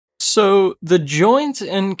So the joints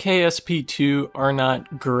in KSP2 are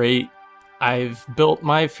not great. I've built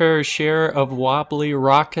my fair share of wobbly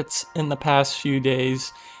rockets in the past few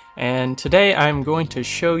days, and today I'm going to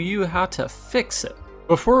show you how to fix it.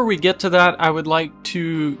 Before we get to that, I would like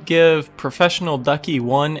to give Professional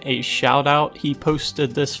Ducky1 a shout out. He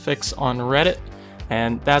posted this fix on Reddit,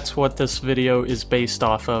 and that's what this video is based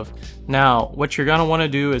off of. Now, what you're gonna wanna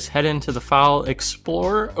do is head into the File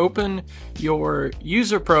Explorer, open your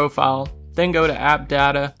user profile, then go to App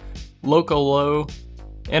Data, Local Low,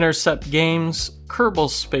 Intercept Games, Kerbal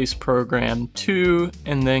Space Program 2,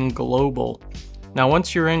 and then Global. Now,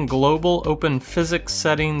 once you're in Global, open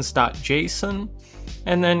physicssettings.json,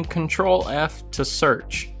 and then Control F to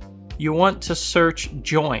search. You want to search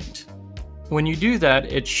joint. When you do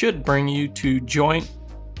that, it should bring you to joint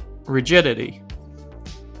rigidity.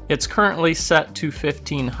 It's currently set to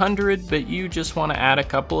 1500, but you just want to add a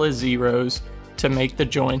couple of zeros to make the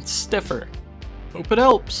joints stiffer. Hope it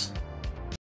helps.